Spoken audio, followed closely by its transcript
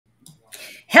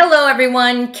Hello,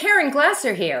 everyone. Karen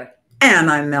Glasser here.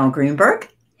 And I'm Mel Greenberg.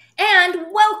 And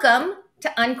welcome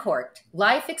to Uncorked,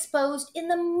 life exposed in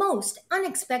the most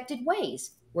unexpected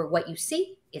ways, where what you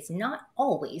see is not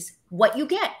always what you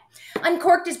get.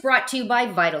 Uncorked is brought to you by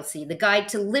Vitalcy, the guide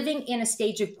to living in a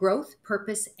stage of growth,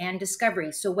 purpose, and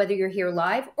discovery. So whether you're here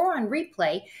live or on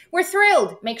replay, we're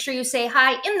thrilled. Make sure you say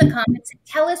hi in the comments and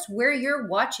tell us where you're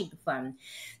watching from.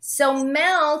 So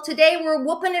Mel, today we're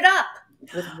whooping it up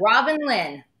with Robynn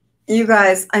Lin. You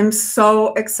guys, I'm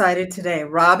so excited today.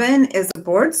 Robynn is a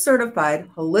board-certified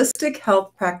holistic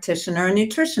health practitioner and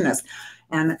nutritionist,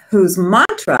 and whose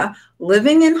mantra,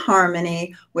 living in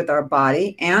harmony with our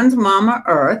body and Mama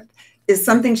Earth, is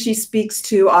something she speaks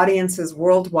to audiences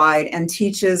worldwide and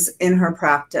teaches in her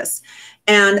practice.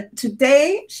 And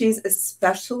today, she's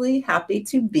especially happy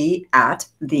to be at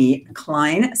the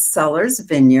Cline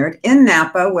Vineyard in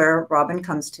Napa, where Robynn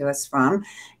comes to us from.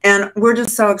 And we're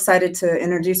just so excited to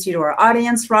introduce you to our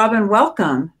audience. Robynn,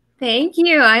 welcome. Thank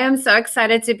you. I am so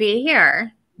excited to be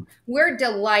here. We're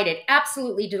delighted,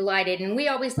 absolutely delighted. And we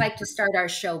always like to start our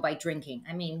show by drinking.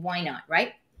 I mean, why not,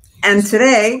 right? And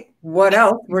today, what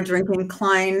else? We're drinking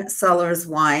Cline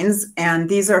wines, and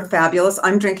these are fabulous.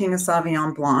 I'm drinking a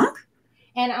Sauvignon Blanc.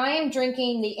 And I am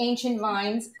drinking the Ancient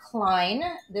Vines Cline,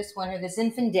 this one, or the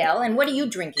Zinfandel. And what are you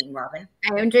drinking, Robynn?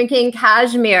 I am drinking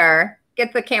Cashmere.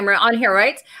 Get the camera on here,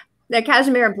 right? The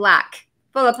Cashmere Black,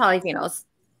 full of polyphenols.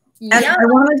 And I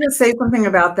wanted to say something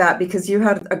about that because you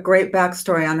had a great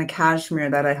backstory on the Cashmere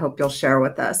that I hope you'll share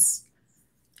with us.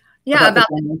 Yeah, about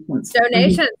the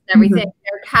donations and everything.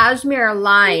 Their Cashmere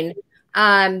line,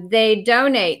 they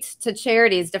donate to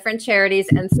charities, different charities.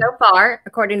 And so far,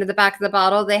 according to the back of the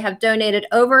bottle, they have donated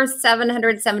over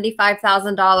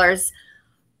 $775,000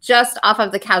 just off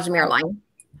of the Cashmere line.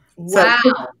 Wow.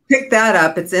 So pick that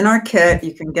up. It's in our kit.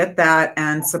 You can get that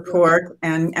and support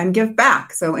and give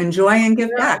back. So enjoy and give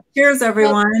back. Cheers,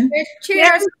 everyone.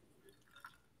 Cheers.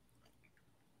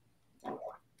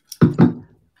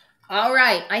 All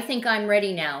right. I think I'm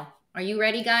ready now. Are you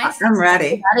ready, guys? I'm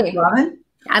ready. Robynn?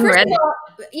 I'm ready. All,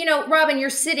 you know, Robynn, you're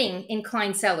sitting in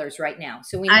Cline Cellars right now.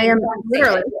 So I am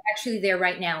literally actually there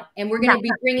right now. And we're going to be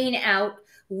bringing out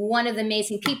one of the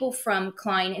amazing people from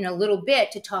Cline in a little bit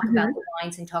to talk about the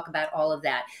wines and talk about all of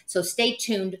that. So stay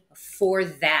tuned for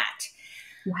that.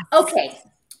 Yes. Okay.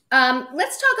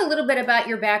 Let's talk a little bit about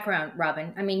your background,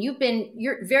 Robynn. I mean,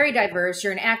 you're very diverse.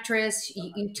 You're an actress.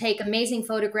 You take amazing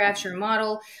photographs. You're a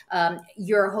model.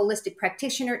 You're a holistic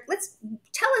practitioner.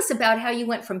 Tell us about how you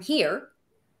went from here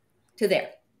to there.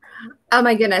 Oh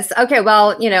my goodness. Okay.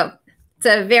 Well, you know, it's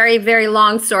a very, very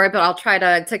long story, but I'll try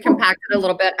to compact it a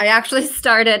little bit. I actually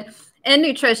started in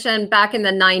nutrition back in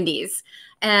the 90s,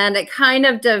 and it kind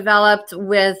of developed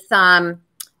with a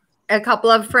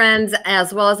couple of friends,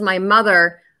 as well as my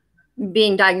mother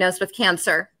being diagnosed with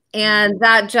cancer. And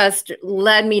that just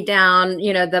led me down,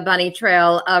 you know, the bunny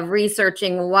trail of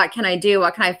researching what can I do,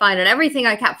 what can I find? And everything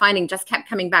I kept finding just kept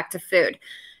coming back to food.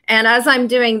 And as I'm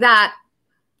doing that,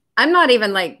 I'm not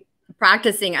even like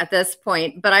practicing at this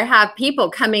point, but I have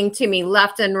people coming to me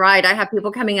left and right. I have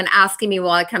people coming and asking me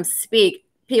while I come speak,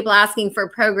 people asking for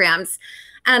programs.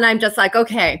 And I'm just like,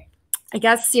 okay, I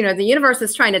guess, you know, the universe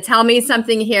is trying to tell me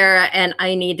something here, and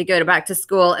I need to go back to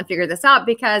school and figure this out,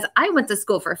 because I went to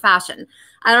school for fashion.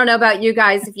 I don't know about you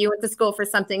guys if you went to school for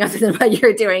something other than what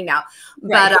you're doing now.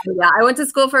 Right. But yeah, I went to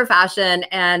school for fashion,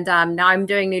 and now I'm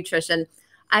doing nutrition.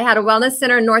 I had a wellness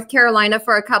center in North Carolina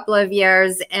for a couple of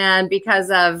years, and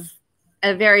because of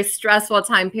a very stressful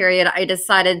time period, I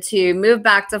decided to move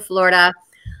back to Florida,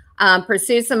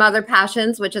 pursue some other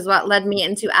passions, which is what led me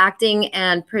into acting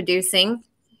and producing.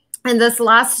 And this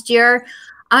last year,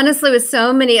 honestly, with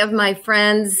so many of my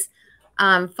friends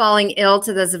falling ill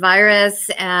to this virus,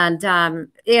 and,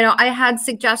 you know, I had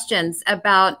suggestions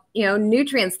about, you know,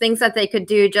 nutrients, things that they could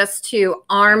do just to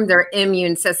arm their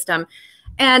immune system.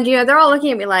 And, you know, they're all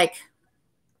looking at me like,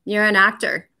 you're an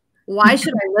actor. Why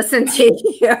should I listen to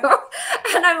you?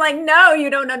 And I'm like, no,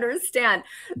 you don't understand.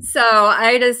 So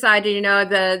I decided, you know,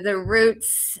 the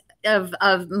roots of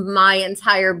my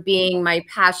entire being, my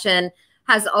passion,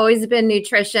 has always been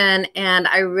nutrition, and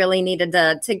I really needed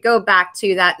to go back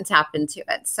to that and tap into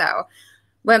it. So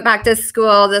went back to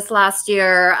school this last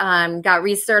year, got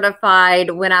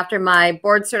recertified, went after my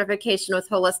board certification with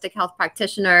holistic health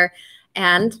practitioner,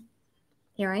 and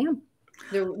here I am.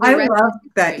 I love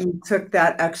that you took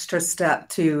that extra step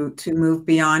to move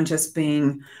beyond just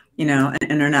being, you know,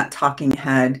 an internet talking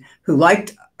head who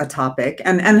liked a topic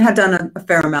and had done a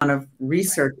fair amount of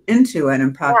research into it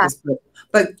and practice,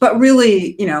 but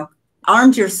really, you know,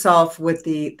 armed yourself with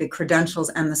the credentials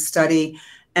and the study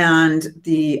and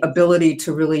the ability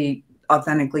to really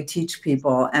authentically teach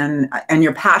people, and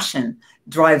your passion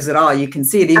drives it all. You can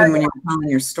see it even when you're telling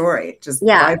your story.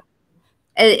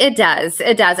 It does.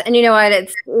 It does. And you know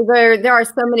what? There are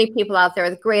so many people out there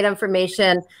with great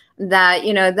information that,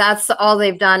 you know, that's all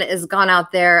they've done is gone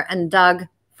out there and dug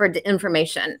for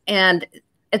information. And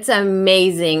it's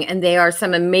amazing. And they are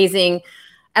some amazing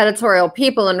editorial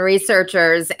people and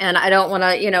researchers. And I don't want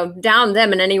to, you know, down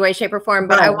them in any way, shape, or form,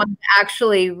 but I want to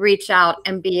actually reach out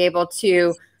and be able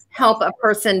to help a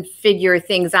person figure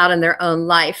things out in their own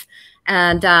life.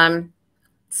 And,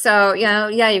 so, you know,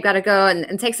 yeah, you've got to go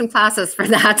and take some classes for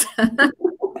that.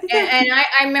 And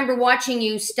I remember watching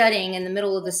you studying in the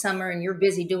middle of the summer, and you're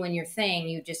busy doing your thing.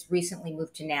 You just recently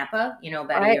moved to Napa, you know,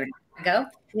 about a year ago.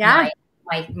 Yeah.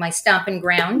 My stomping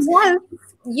grounds. Yes.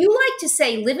 You like to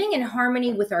say living in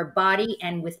harmony with our body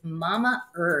and with Mama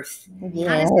Earth.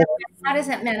 Yes. How does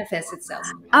that manifest itself?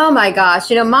 Oh my gosh.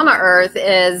 You know, Mama Earth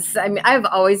is, I mean, I've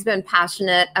always been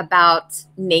passionate about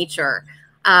nature.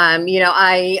 You know,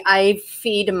 I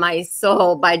feed my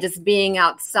soul by just being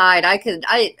outside.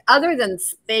 Other than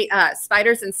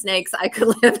spiders and snakes, I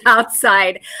could live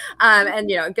outside, and,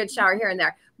 you know, a good shower here and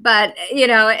there. But, you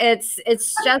know, it's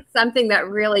just something that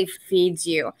really feeds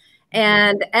you.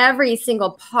 And every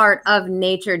single part of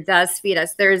nature does feed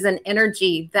us. There's an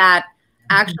energy that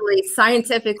actually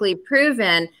scientifically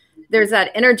proven, there's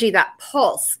that energy, that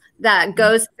pulse that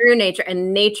goes through nature,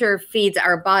 and nature feeds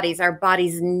our bodies. Our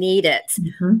bodies need it.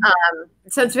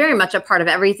 So it's very much a part of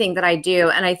everything that I do.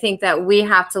 And I think that we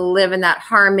have to live in that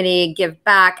harmony, give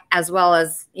back, as well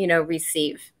as, you know,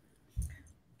 receive.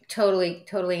 Totally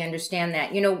understand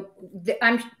that. You know,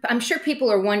 I'm sure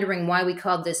people are wondering why we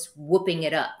called this whooping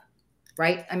it up,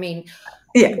 right? I mean,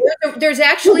 yeah, there's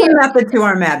actually a method to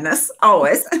our madness,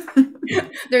 always.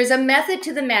 There's a method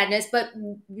to the madness, but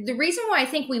the reason why I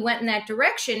think we went in that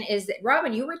direction is that,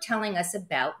 Robyn, you were telling us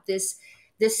about this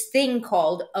thing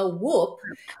called a whoop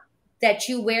that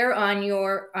you wear on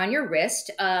your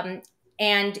wrist,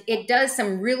 and it does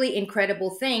some really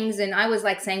incredible things. And I was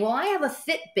like saying, well, I have a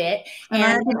Fitbit and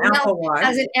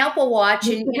as an Apple Watch,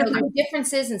 and you know, there's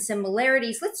differences and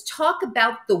similarities. Let's talk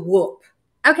about the whoop.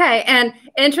 Okay. And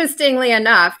interestingly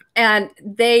enough, and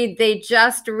they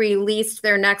just released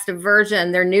their next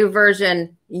version, their new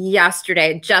version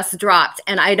yesterday, just dropped.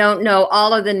 And I don't know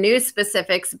all of the new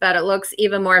specifics, but it looks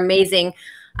even more amazing.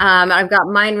 I've got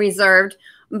mine reserved,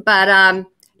 but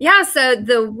yeah, so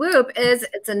the Whoop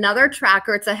it's another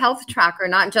tracker. It's a health tracker,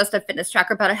 not just a fitness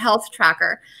tracker, but a health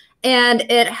tracker. And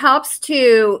it helps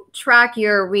to track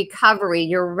your recovery,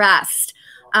 your rest,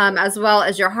 as well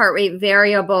as your heart rate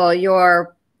variable,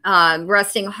 your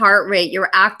resting heart rate, your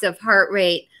active heart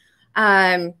rate.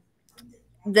 Then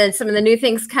some of the new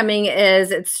things coming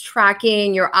is it's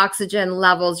tracking your oxygen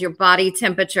levels, your body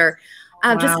temperature.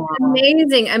 Just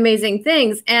amazing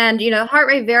things. And, you know, heart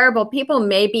rate variable, people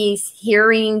may be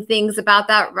hearing things about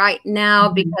that right now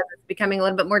because it's becoming a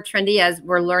little bit more trendy as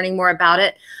we're learning more about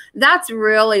it. That's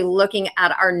really looking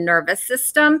at our nervous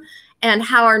system and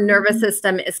how our nervous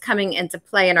system is coming into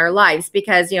play in our lives,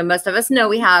 because, you know, most of us know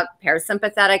we have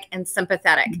parasympathetic and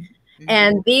sympathetic.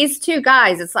 And these two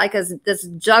guys, it's like this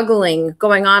juggling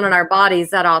going on in our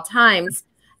bodies at all times.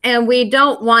 And we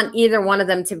don't want either one of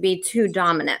them to be too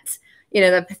dominant. You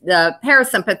know, the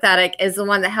parasympathetic is the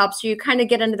one that helps you kind of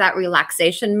get into that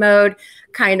relaxation mode,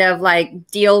 kind of like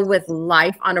deal with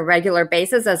life on a regular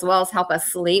basis, as well as help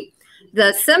us sleep.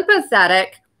 The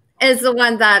sympathetic is the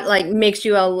one that like makes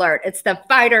you alert. It's the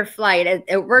fight or flight.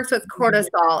 It works with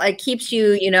cortisol. It keeps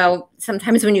you, you know,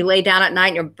 sometimes when you lay down at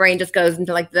night, your brain just goes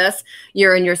into like this,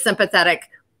 you're in your sympathetic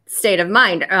state of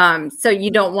mind. So you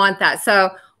don't want that.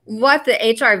 So what the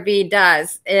HRV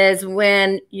does is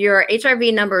when your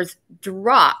HRV numbers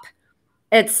drop,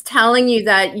 it's telling you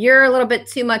that you're a little bit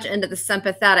too much into the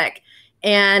sympathetic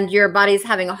and your body's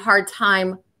having a hard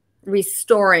time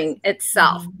restoring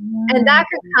itself. And that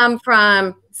can come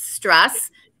from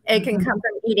stress. It can come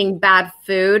from eating bad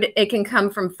food. It can come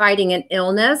from fighting an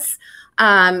illness.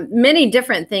 Many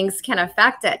different things can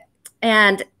affect it.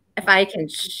 And if I can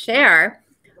share,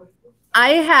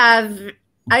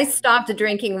 I stopped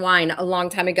drinking wine a long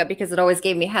time ago because it always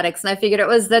gave me headaches. And I figured it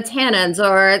was the tannins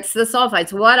or it's the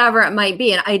sulfites, whatever it might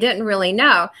be. And I didn't really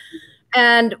know.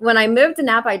 And when I moved to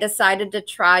Napa, I decided to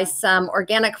try some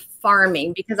organic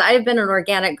farming because I've been an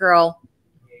organic girl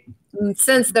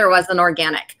since there was an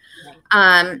organic.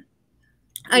 I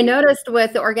noticed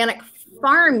with the organic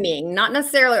farming, not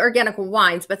necessarily organic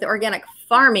wines, but the organic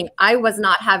farming, I was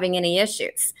not having any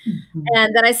issues.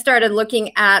 And then I started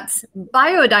looking at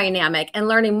biodynamic and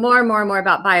learning more and more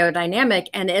about biodynamic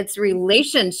and its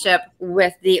relationship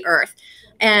with the earth.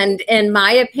 And in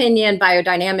my opinion,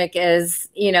 biodynamic is,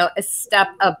 you know, a step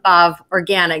above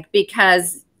organic,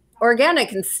 because organic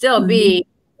can still be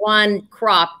one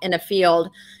crop in a field.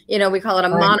 You know, we call it a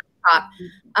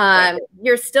monocrop.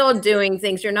 You're still doing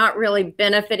things. You're not really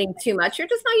benefiting too much. You're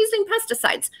just not using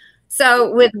pesticides.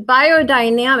 So with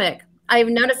biodynamic, I've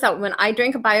noticed that when I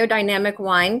drink a biodynamic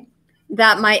wine,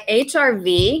 that my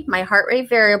HRV, my heart rate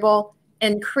variable,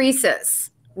 increases,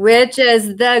 which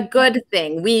is the good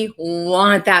thing. We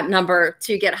want that number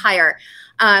to get higher.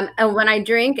 And when I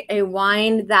drink a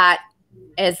wine that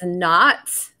is not,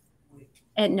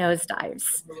 it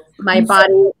nosedives. My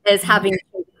body is having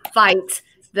to fight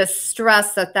the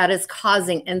stress that is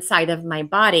causing inside of my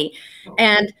body.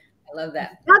 And I love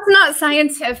that. That's not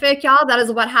scientific, y'all. That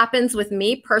is what happens with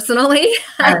me personally.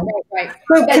 Right.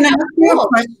 So can I ask you a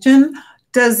question?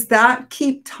 Does that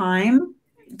keep time?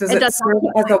 Does it serve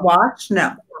as a watch?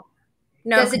 No.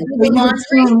 No. Does it do the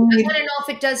laundry? I want to know if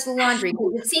it does the laundry.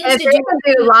 It seems to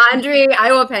do laundry.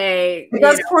 I will pay. It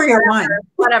does pour your wine.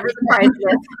 Whatever the price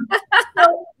is.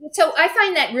 So I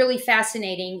find that really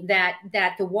fascinating that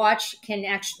the watch can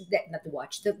actually, not the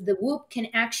watch, the Whoop can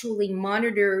actually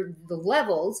monitor the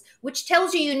levels, which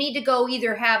tells you need to go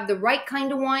either have the right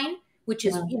kind of wine, which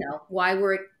is, you know, why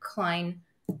we're at Cline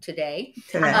today.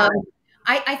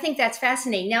 I think that's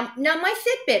fascinating. Now my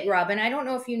Fitbit, Robyn, I don't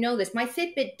know if you know this, my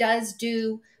Fitbit does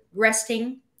do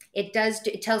resting. It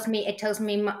tells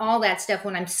me all that stuff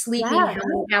when I'm sleeping, how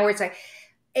many hours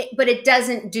but it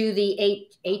doesn't do the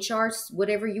HRs,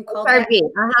 whatever you call that.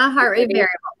 Heart rate variable.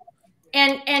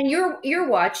 And your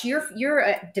watch,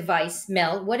 your device,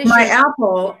 Mel, what is my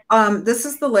Apple? This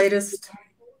is the latest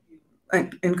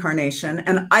incarnation,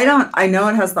 and I know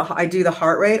it has I do the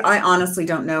heart rate. I honestly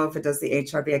don't know if it does the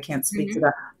HRV. I can't speak to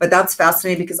that, but that's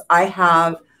fascinating because I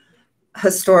have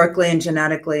historically and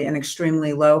genetically an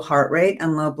extremely low heart rate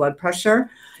and low blood pressure,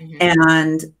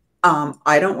 and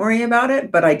I don't worry about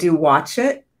it, but I do watch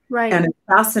it. Right. And it's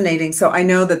fascinating. So I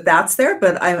know that that's there,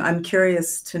 but I'm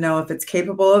curious to know if it's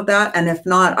capable of that. And if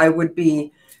not, I would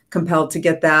be compelled to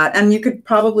get that. And you could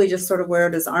probably just sort of wear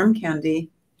it as arm candy.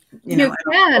 You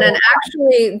can. And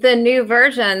actually the new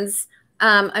versions,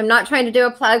 I'm not trying to do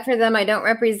a plug for them. I don't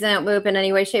represent Whoop in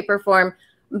any way, shape, or form.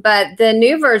 But the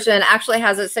new version actually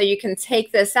has it so you can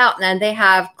take this out, and then they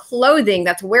have clothing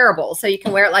that's wearable. So you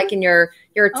can wear it like in your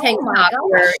tank top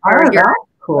or your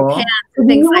cool. Pants and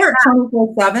things like that.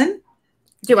 24/7?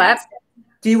 Do what?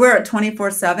 Do you wear it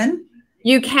 24/7?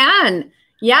 You can.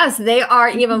 Yes, they are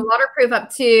even waterproof up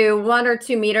to 1 or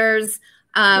 2 meters.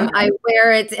 I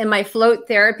wear it in my float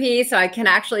therapy, so I can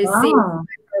actually see what my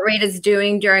heart rate is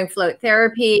doing during float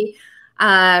therapy.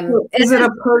 Is it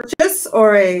a purchase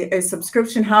or a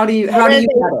subscription? How do you get it?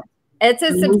 It's a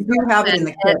subscription. You have it in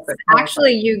the kit.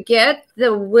 Actually, you get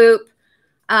the Whoop.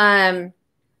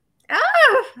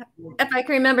 If I can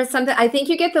remember something, I think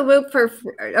you get the Whoop or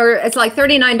it's like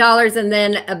 $39, and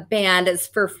then a band is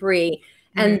for free.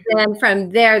 And then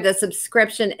from there, the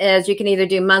subscription is you can either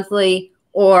do monthly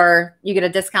or you get a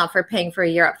discount for paying for a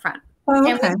year up front.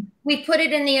 Oh, okay. And we put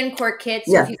it in the Uncork kit.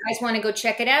 So if you guys want to go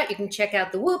check it out, you can check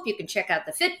out the Whoop, you can check out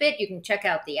the Fitbit, you can check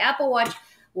out the Apple Watch,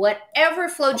 whatever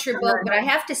floats your boat. But I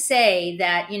have to say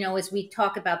that, you know, as we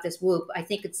talk about this Whoop, I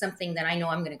think it's something that I know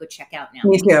I'm going to go check out now.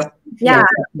 Me too. Yeah.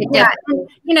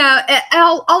 You know,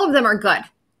 all of them are good.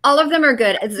 All of them are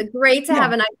good. It's great to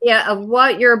have an idea of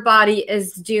what your body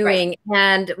is doing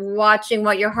and watching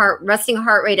what your resting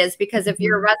heart rate is, because if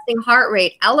your resting heart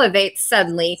rate elevates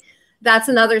suddenly, that's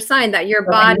another sign that your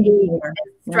body is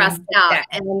stressed out.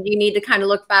 And you need to kind of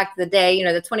look back to the day, you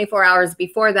know, the 24 hours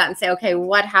before that and say, okay,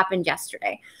 what happened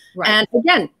yesterday? Right. And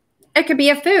again, it could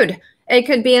be a food. It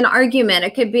could be an argument.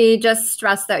 It could be just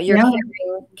stress that you're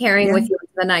carrying with you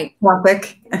into the night.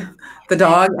 Topic, the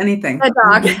dog, anything. The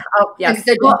dog. Oh, yes.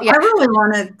 Well, I really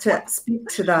wanted to speak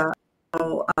to the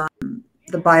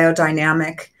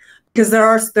biodynamic, because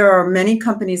there are many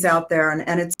companies out there,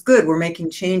 and it's good. We're making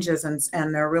changes,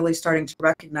 and they're really starting to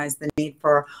recognize the need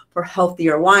for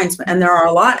healthier wines. And there are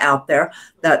a lot out there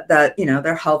that you know,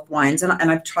 they're health wines, and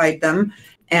I've tried them,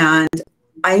 and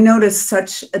I noticed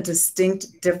such a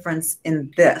distinct difference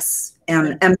in this.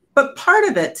 But part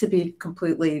of it, to be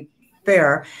completely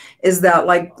fair, is that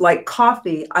like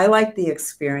coffee, I like the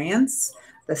experience,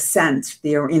 the scent,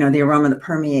 the aroma that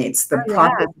permeates the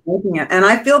process of making it. And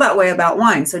I feel that way about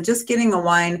wine. So just getting a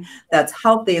wine that's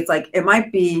healthy, it's like it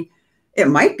might be,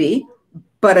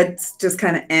 but it's just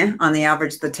kind of on the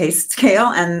average, the taste scale.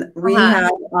 And we have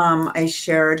I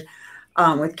shared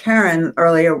with Caren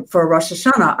earlier for Rosh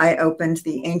Hashanah, I opened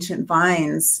the Ancient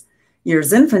Vines Year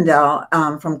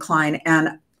Zinfandel from Cline,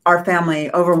 and our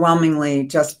family overwhelmingly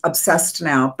just obsessed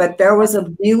now, but there was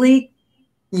a really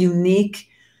unique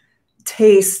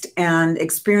taste and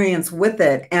experience with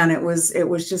it, and it was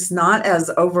just not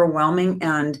as overwhelming,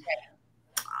 and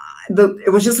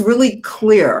it was just really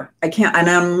clear. And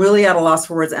I'm really at a loss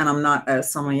for words, and I'm not a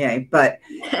sommelier, but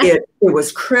it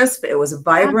was crisp, it was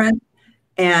vibrant,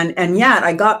 and yet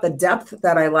I got the depth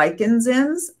that I like in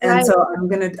Zins, and so I'm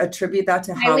going to attribute that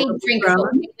to highly drinkable.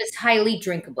 It was highly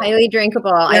drinkable. Highly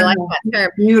drinkable. Yeah. I like that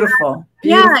term. Beautiful.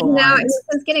 Yeah,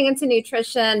 since getting into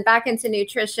nutrition, back into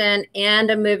nutrition, and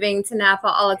moving to Napa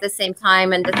all at the same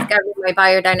time, and discovering my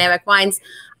biodynamic wines,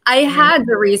 I had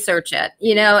to research it,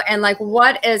 and like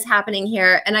what is happening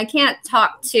here. And I can't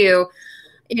talk to,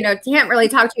 can't really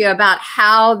talk to you about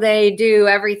how they do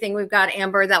everything. We've got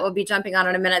Amber that will be jumping on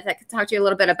in a minute that could talk to you a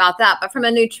little bit about that. But from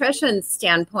a nutrition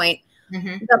standpoint,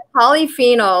 the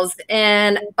polyphenols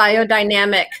in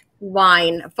biodynamic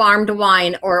wine, farmed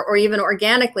wine, or even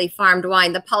organically farmed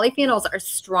wine, the polyphenols are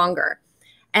stronger.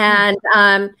 And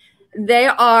they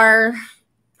are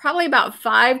probably about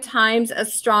 5 times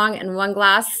as strong in one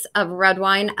glass of red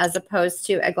wine as opposed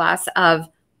to a glass of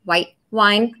white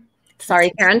wine.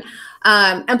 Sorry, Caren.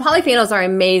 And polyphenols are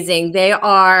amazing. They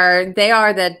are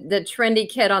the trendy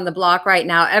kid on the block right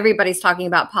now. Everybody's talking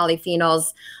about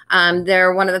polyphenols.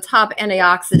 They're one of the top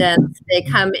antioxidants. They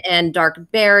come in dark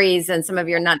berries and some of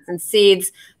your nuts and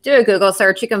seeds. Do a Google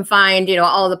search. You can find,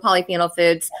 all of the polyphenol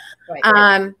foods.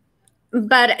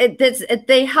 But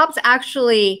they help to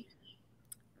actually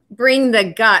bring the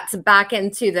guts back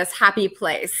into this happy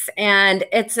place. And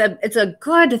it's a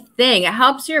good thing. It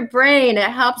helps your brain. It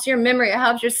helps your memory. It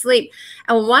helps your sleep.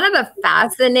 And one of the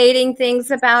fascinating things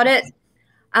about it,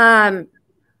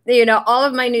 all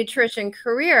of my nutrition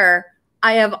career,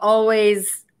 I have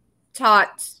always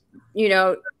taught,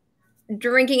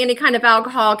 drinking any kind of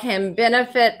alcohol can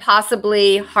benefit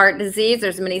possibly heart disease.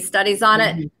 There's many studies on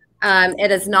it.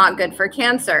 It is not good for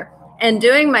cancer. And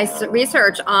doing my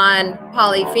research on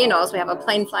polyphenols, we have a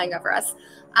plane flying over us,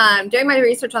 doing my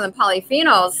research on the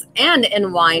polyphenols and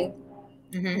in wine,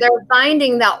 they're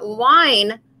finding that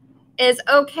wine is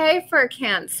okay for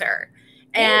cancer.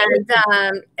 And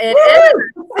it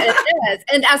is.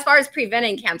 And as far as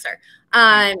preventing cancer,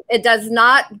 it does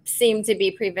not seem to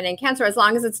be preventing cancer as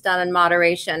long as it's done in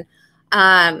moderation.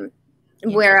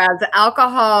 Whereas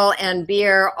alcohol and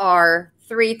beer are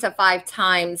 3 to 5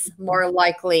 times more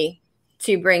likely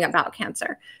to bring about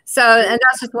cancer. So, and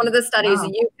that's just one of the studies.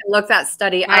 You can look that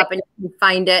study up and you can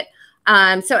find it.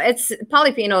 So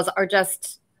polyphenols are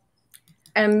just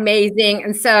amazing.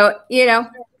 And so,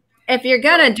 if you're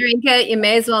going to drink it, you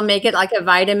may as well make it like a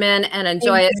vitamin and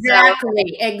enjoy it.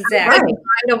 Exactly. I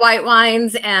find the white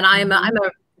wines, and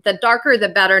the darker, the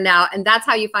better now. And that's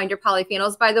how you find your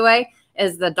polyphenols, by the way,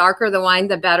 is the darker the wine,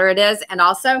 the better it is. And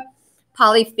also,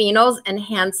 polyphenols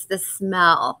enhance the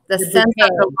smell, the scent of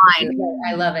the wine.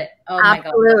 I love it. Oh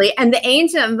Absolutely. My God. And the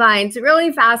ancient vines,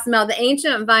 really fast smell, the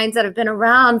ancient vines that have been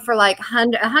around for like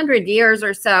 100 years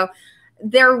or so,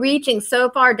 they're reaching so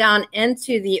far down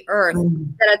into the earth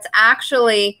that it's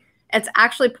actually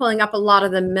pulling up a lot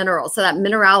of the minerals. So that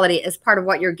minerality is part of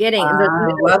what you're getting.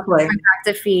 And lovely.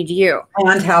 To feed you.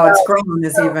 And how it's grown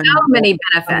is even so many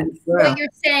benefits. What you're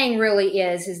saying really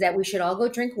is that we should all go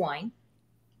drink wine.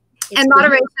 And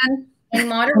moderation. In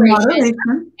moderation.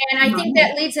 And I think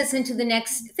that leads us into the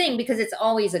next thing, because it's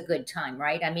always a good time,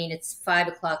 right? I mean, it's 5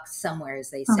 o'clock somewhere, as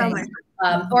they say.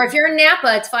 Or if you're in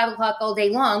Napa, it's 5 o'clock all day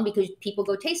long because people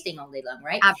go tasting all day long,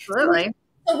 right? Absolutely.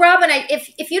 So Robyn,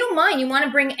 if you don't mind, you want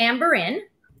to bring Amber in?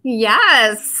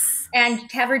 Yes. And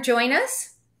have her join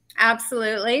us?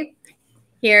 Absolutely.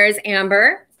 Here's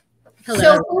Amber. Hello.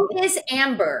 So who is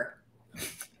Amber?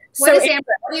 What is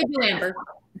Amber? What do you do, Amber?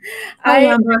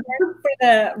 I work for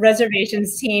the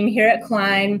reservations team here at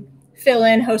Cline, fill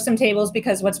in, host some tables,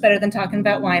 because what's better than talking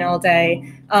about wine all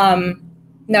day?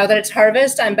 Now that it's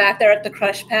harvest, I'm back there at the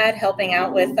crush pad helping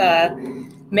out with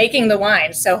making the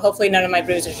wine. So hopefully none of my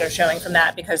bruises are showing from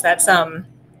that, because that's some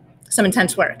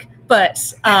intense work.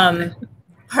 But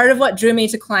part of what drew me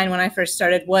to Cline when I first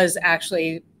started was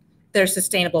actually their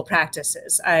sustainable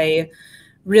practices. I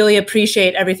really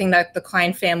appreciate everything that the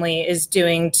Cline family is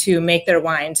doing to make their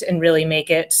wines and really make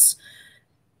it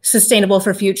sustainable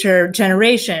for future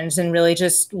generations, and really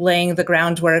just laying the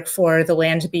groundwork for the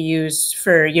land to be used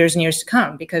for years and years to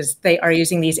come, because they are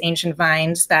using these ancient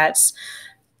vines that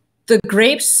the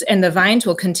grapes and the vines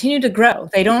will continue to grow.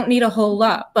 They don't need a whole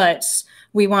lot, but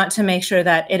we want to make sure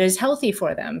that it is healthy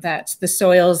for them, that the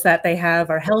soils that they have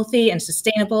are healthy and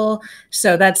sustainable.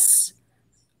 So that's,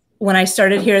 when I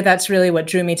started here, that's really what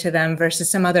drew me to them versus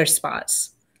some other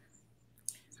spots.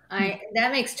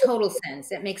 That makes total sense.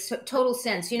 That makes total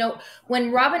sense. You know,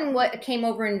 when Robyn came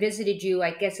over and visited you,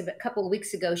 I guess a couple of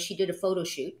weeks ago, she did a photo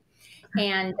shoot,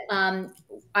 and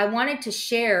I wanted to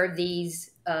share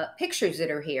these pictures that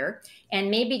are here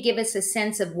and maybe give us a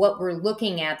sense of what we're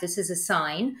looking at. This is a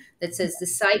sign that says the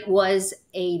site was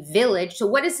a village. So,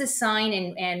 what is the sign,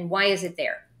 and why is it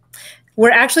there?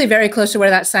 We're actually very close to where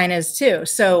that sign is too.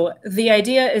 So the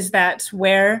idea is that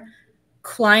where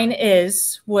Cline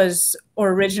was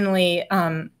originally,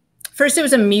 first it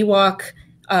was a Miwok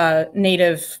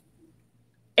native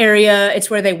area. It's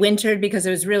where they wintered because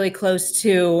it was really close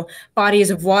to bodies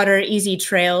of water, easy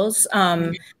trails.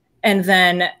 And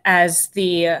then as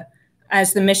the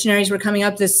missionaries were coming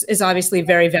up, this is obviously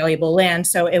very valuable land.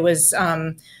 So it was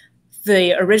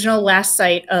the original last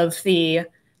site of the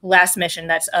last mission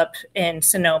that's up in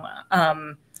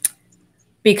Sonoma.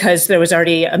 Because there was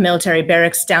already a military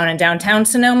barracks down in downtown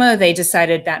Sonoma, they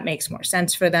decided that makes more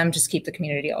sense for them. Just keep the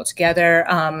community all together.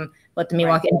 Let the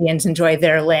Miwok Indians enjoy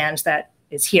their land that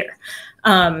is here.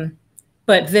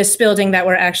 But this building that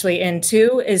we're actually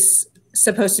into is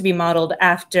supposed to be modeled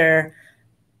after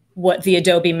what the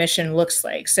Adobe mission looks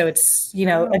like. So it's, you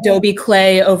know, Adobe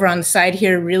clay over on the side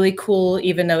here, really cool,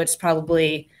 even though it's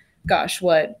probably, gosh,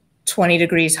 what, 20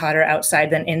 degrees hotter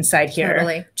outside than inside here,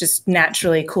 totally. Just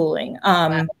naturally cooling.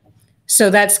 Wow.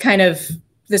 So that's kind of,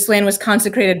 this land was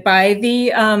consecrated by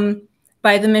the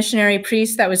missionary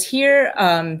priest that was here,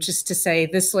 just to say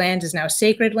this land is now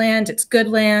sacred land, it's good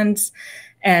land.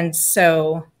 And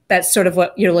so that's sort of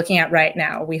what you're looking at right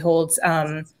now. We hold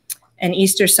an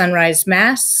Easter sunrise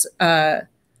mass.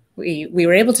 We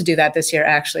were able to do that this year,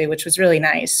 actually, which was really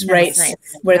nice, right? Nice.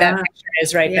 Where that picture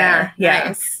is right there. Yeah,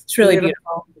 nice. It's really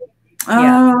beautiful.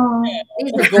 Oh, yeah.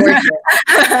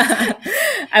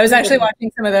 I was actually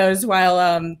watching some of those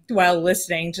while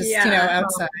listening, just you know,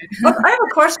 outside. Well, I have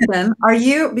a question. Are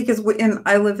you, because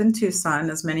I live in Tucson,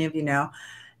 as many of you know,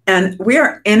 and we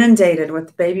are inundated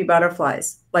with baby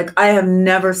butterflies. Like I have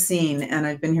never seen, and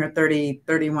I've been here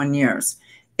 31 years.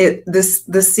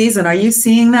 This season, are you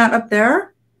seeing that up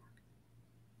there?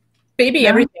 Baby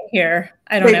everything here.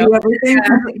 I don't know. Everything.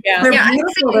 Yeah. They're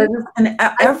beautiful. They're just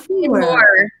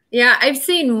everywhere. Yeah, I've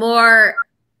seen more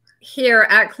here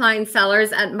at Cline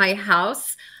Cellars at my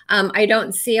house. I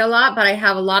don't see a lot, but I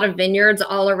have a lot of vineyards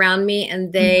all around me,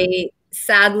 and they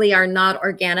sadly are not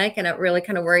organic, and it really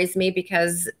kind of worries me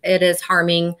because it is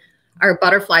harming our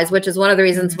butterflies, which is one of the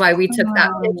reasons why we took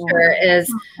that picture,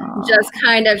 is just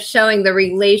kind of showing the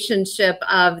relationship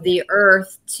of the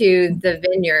earth to the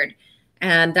vineyard.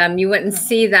 And you wouldn't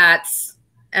see that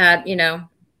at, you know,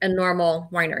 a normal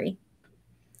winery.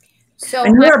 So,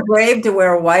 and you are brave to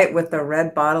wear white with the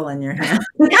red bottle in your hand.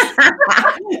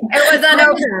 It was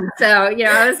unopened, so you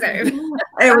know, I was there.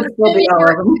 It would still be all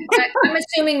of them. I'm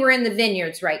assuming we're in the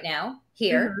vineyards right now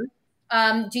here.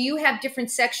 Do you have different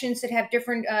sections that have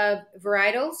different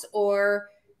varietals,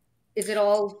 or is it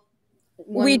all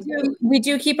one? We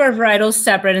do keep our varietals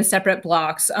separate in separate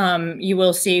blocks. You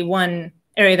will see one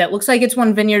area that looks like it's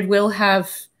one vineyard will have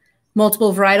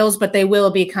multiple varietals, but they will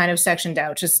be kind of sectioned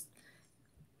out. Just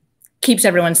keeps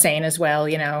everyone sane as well.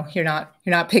 You know, you're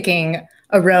not picking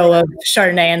a row of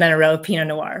Chardonnay and then a row of Pinot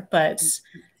Noir, but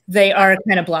they are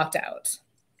kind of blocked out.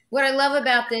 What I love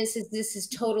about this is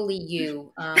totally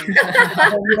you.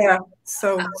 Yeah,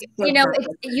 so you know,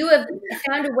 you have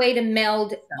found a way to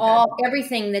meld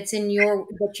everything that's in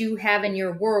that you have in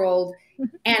your world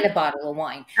and a bottle of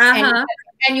wine.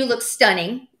 And you look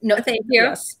stunning. No, thank you.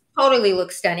 Yes. Totally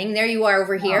look stunning. There you are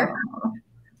over here.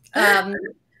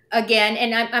 Again,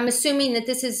 and I'm assuming that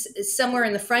this is somewhere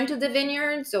in the front of the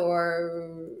vineyards, or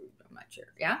I'm not sure.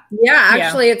 Yeah. Yeah,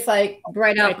 actually, it's like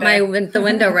right out the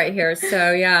window right here.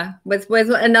 So yeah, with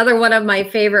another one of my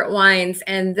favorite wines,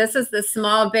 and this is the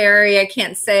small berry. I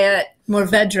can't say it.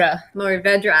 Mourvedre,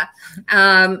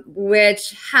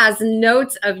 which has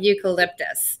notes of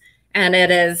eucalyptus, and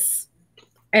it is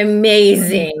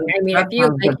amazing. I mean, if you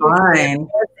like eucalyptus,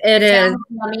 it is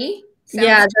yummy.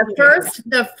 Yeah,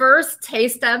 the first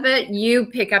taste of it, you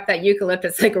pick up that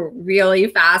eucalyptus like really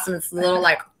fast, and it's a little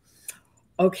like,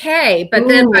 okay. But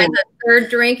then by the third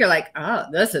drink, you're like, oh,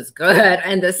 this is good.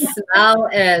 And the smell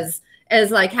is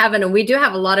like heaven. And we do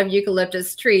have a lot of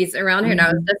eucalyptus trees around here. And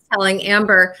I was just telling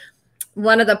Amber,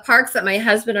 one of the parks that my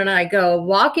husband and I go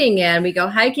walking in, we go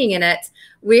hiking in it,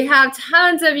 we have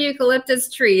tons of eucalyptus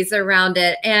trees around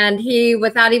it. And he,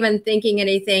 without even thinking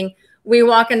anything, we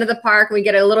walk into the park, we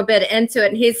get a little bit into it,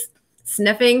 and he's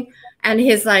sniffing. And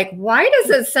he's like, why does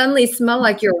it suddenly smell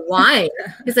like your wine?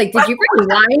 He's like, did you bring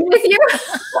wine with you?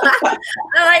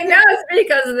 I'm like, no, it's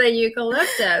because of the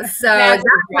eucalyptus. So that's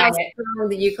how strong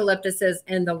the eucalyptus is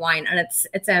in the wine. And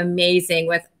it's amazing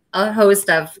with a host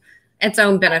of its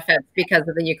own benefits because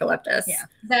of the eucalyptus. Yeah,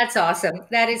 that's awesome.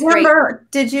 That is great. Amber,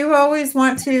 did you always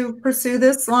want to pursue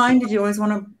this line? Did you always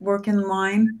want to work in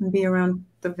wine and be around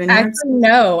the vineyards? Actually,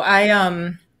 no.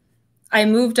 I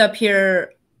moved up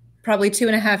here probably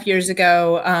 2.5 years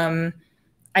ago.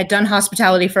 I'd done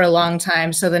hospitality for a long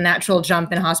time, so the natural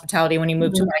jump in hospitality when you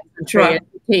move to wine country is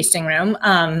the tasting room.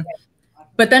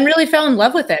 But then really fell in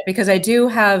love with it because I do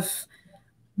have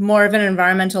more of an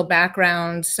environmental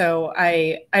background. So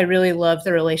I really love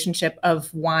the relationship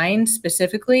of wine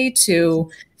specifically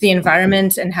to the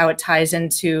environment and how it ties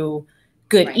into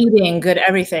good eating, good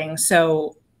everything.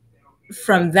 So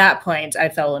from that point, I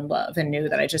fell in love and knew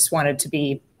that I just wanted to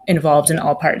be involved in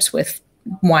all parts with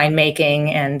wine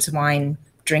making and wine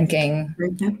drinking.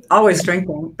 Always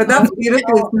drinking. But that's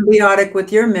beautifully symbiotic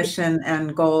with your mission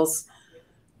and goals,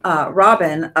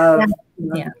 Robyn, of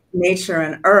nature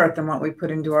and earth and what we put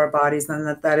into our bodies, and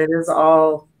that it is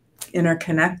all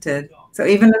interconnected. So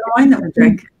even in the wine that we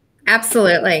drink.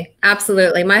 Absolutely.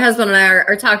 Absolutely. My husband and I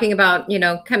are talking about,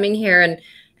 coming here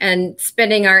and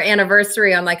spending our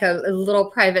anniversary on like a little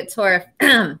private tour.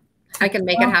 I can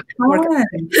make it happen.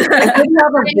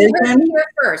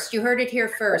 You heard it here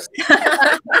first.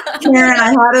 Caren, I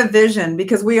had a vision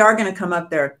because we are going to come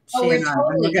up there, she and I,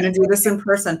 and we're going to do this in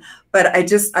person. But I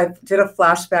did a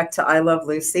flashback to I Love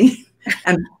Lucy,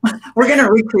 and we're going to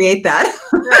recreate that.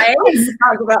 Right.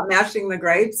 Talk about mashing the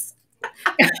grapes.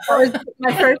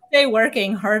 My first day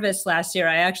working harvest last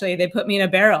year. They put me in a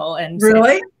barrel and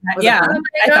really, I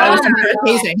thought it was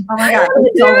amazing. Oh my god,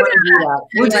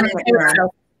 we're doing that.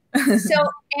 So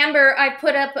Amber, I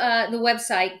put up the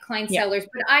website Cline Cellars,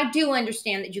 but I do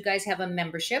understand that you guys have a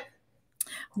membership.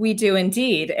 We do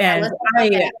indeed, and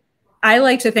I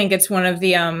like to think it's one of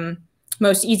the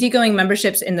most easygoing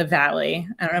memberships in the Valley.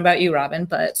 I don't know about you, Robyn,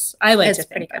 but I like to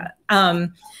think that.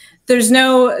 There's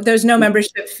no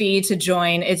membership fee to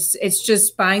join. It's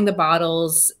just buying the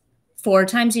bottles 4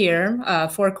 times a year,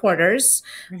 4 quarters.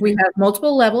 We have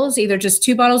multiple levels, either just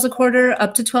 2 bottles a quarter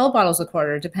up to 12 bottles a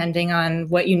quarter, depending on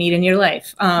what you need in your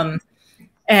life.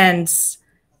 And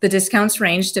the discounts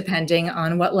range depending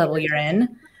on what level you're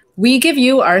in. We give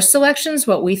you our selections,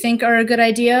 what we think are a good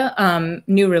idea,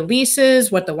 new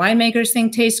releases, what the winemakers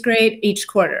think tastes great each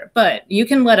quarter. But you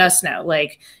can let us know,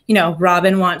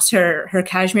 Robyn wants her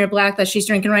cashmere black that she's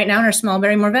drinking right now and her small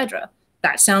berry Mourvedre.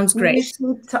 That sounds great.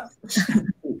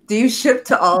 Do you ship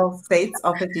to all states,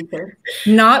 all 50 states?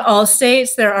 Not all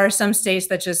states. There are some states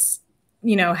that just,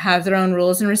 have their own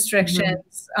rules and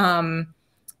restrictions.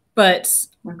 But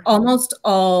almost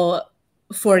all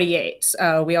 48.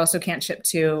 We also can't ship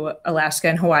to Alaska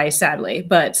and Hawaii, sadly,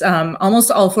 but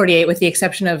almost all 48 with the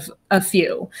exception of a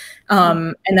few.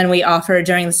 And then we offer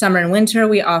during the summer and winter,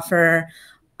 we offer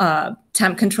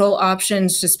temp control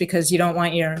options just because you don't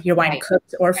want your wine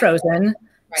cooked or frozen.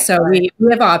 So we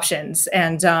have options.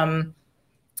 And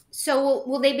so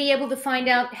will they be able to find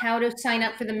out how to sign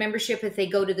up for the membership if they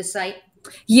go to the site?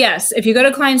 Yes. If you go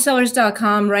to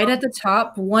ClineCellars.com, right at the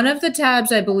top, one of the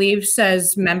tabs, I believe,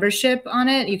 says membership on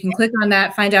it. You can click on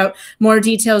that, find out more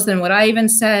details than what I even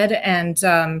said, and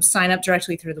sign up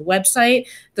directly through the website.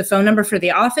 The phone number for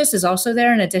the office is also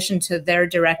there in addition to their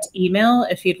direct email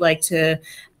if you'd like to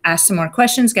ask some more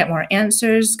questions, get more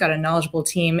answers. Got a knowledgeable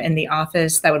team in the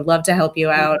office that would love to help you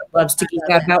out, loves to geek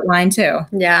out about wine too.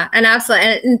 Yeah, and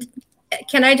absolutely. And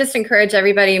can I just encourage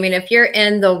everybody? I mean, if you're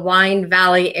in the Wine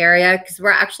Valley area, because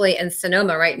we're actually in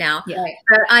Sonoma right now,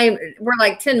 we're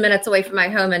like 10 minutes away from my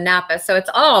home in Napa. So it's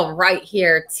all right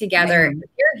here together. If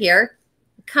you're here,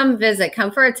 come visit,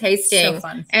 come for a tasting. So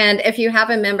fun. And if you have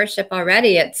a membership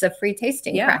already, it's a free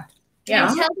tasting. And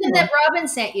tell them that Robyn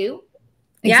sent you.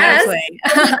 Exactly.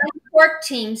 Yes. The work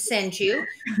team sends you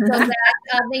so that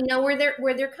they know where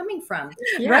they're coming from.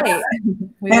 Right.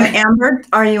 And Amber,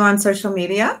 are you on social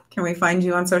media? Can we find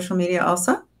you on social media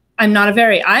also? I'm not a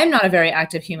very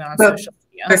active human on social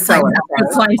media.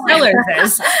 Cline Cellars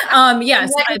is.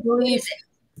 Yes, I believe.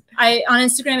 On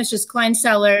Instagram, it's just Cline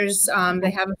Cellars. They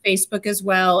have a Facebook as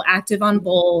well, active on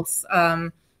both.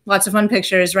 Lots of fun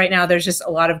pictures. Right now, there's just a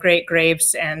lot of great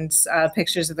grapes and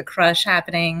pictures of the crush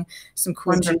happening. Some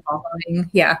cool juice.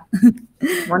 Yeah.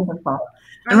 Wonderful.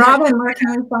 And Robyn, where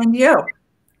can we find you?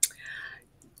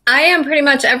 I am pretty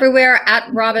much everywhere at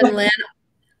Robynn Lin,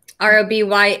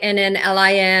 ROBYNNLIN.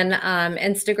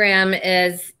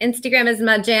 Instagram is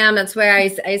my jam. That's where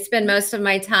I spend most of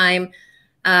my time.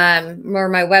 Where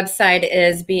my website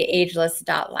is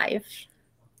beageless.life.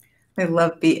 I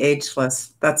love Be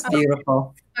Ageless. That's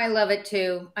beautiful. I love it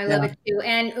too. I love it too.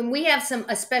 And we have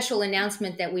a special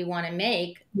announcement that we want to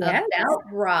make about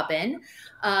Robynn.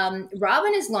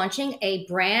 Robynn is launching a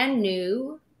brand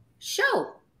new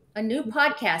show, a new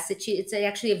podcast that it's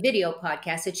actually a video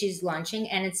podcast that she's launching,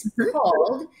 and it's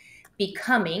called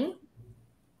Becoming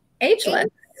Ageless.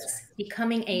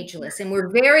 Becoming Ageless. And we're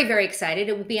very, very excited.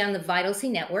 It will be on the Vital C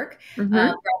Network,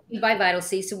 brought to you by Vital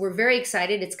C. So we're very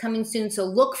excited. It's coming soon. So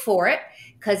look for it,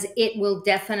 because it will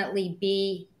definitely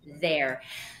be there.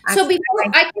 So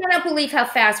I cannot believe how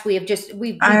fast we've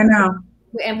I know.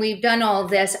 And we've done all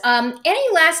of this.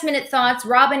 Any last minute thoughts,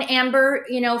 Robynn, Amber,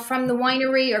 from the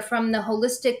winery or from the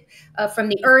holistic, from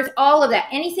the earth, all of that,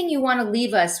 anything you want to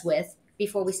leave us with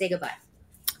before we say goodbye?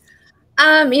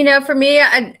 For me,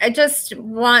 I just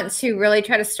want to really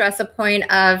try to stress a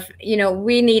point of,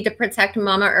 we need to protect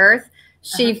Mama Earth.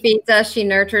 She feeds us, she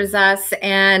nurtures us,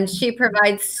 and she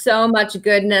provides so much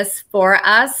goodness for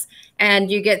us. And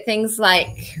you get things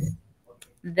like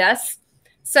this.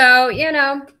 So,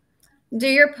 do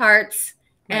your parts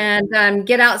and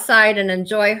get outside and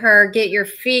enjoy her. Get your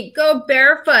feet, go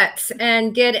barefoot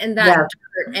and get in that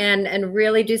dirt and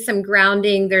really do some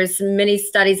grounding. There's many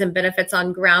studies and benefits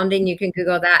on grounding. You can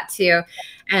Google that too.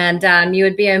 And you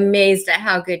would be amazed at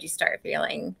how good you start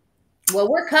feeling. Well,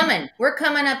 we're coming. We're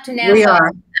coming up to Napa. We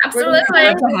are. Absolutely.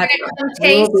 We're going to have some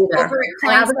taste over at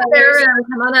Cline Vineyards.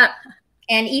 Come on up.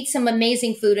 And eat some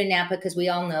amazing food in Napa, because we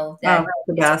all know that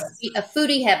it's a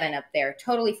foodie heaven up there.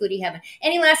 Totally foodie heaven.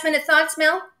 Any last minute thoughts,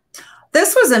 Mel?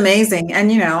 This was amazing. And,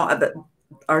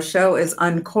 our show is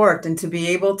Uncorked, and to be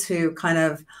able to kind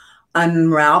of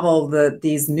unravel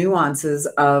these nuances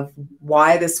of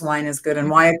why this wine is good and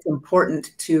why it's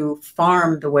important to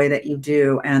farm the way that you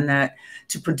do, and that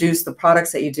to produce the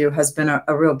products that you do has been a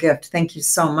real gift. Thank you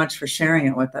so much for sharing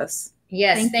it with us.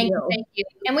 Yes, thank you.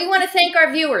 And we want to thank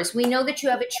our viewers. We know that you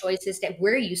have a choice as to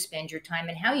where you spend your time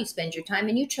and how you spend your time,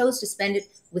 and you chose to spend it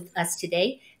with us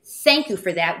today. Thank you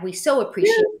for that. We so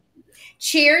appreciate it.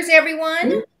 Cheers,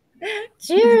 everyone.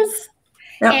 Cheers.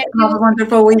 Yep, have a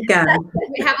wonderful weekend.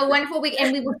 Have a wonderful week,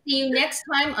 and we will see you next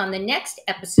time on the next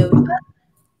episode of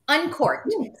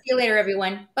Uncorked. See you later,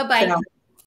 everyone. Bye-bye.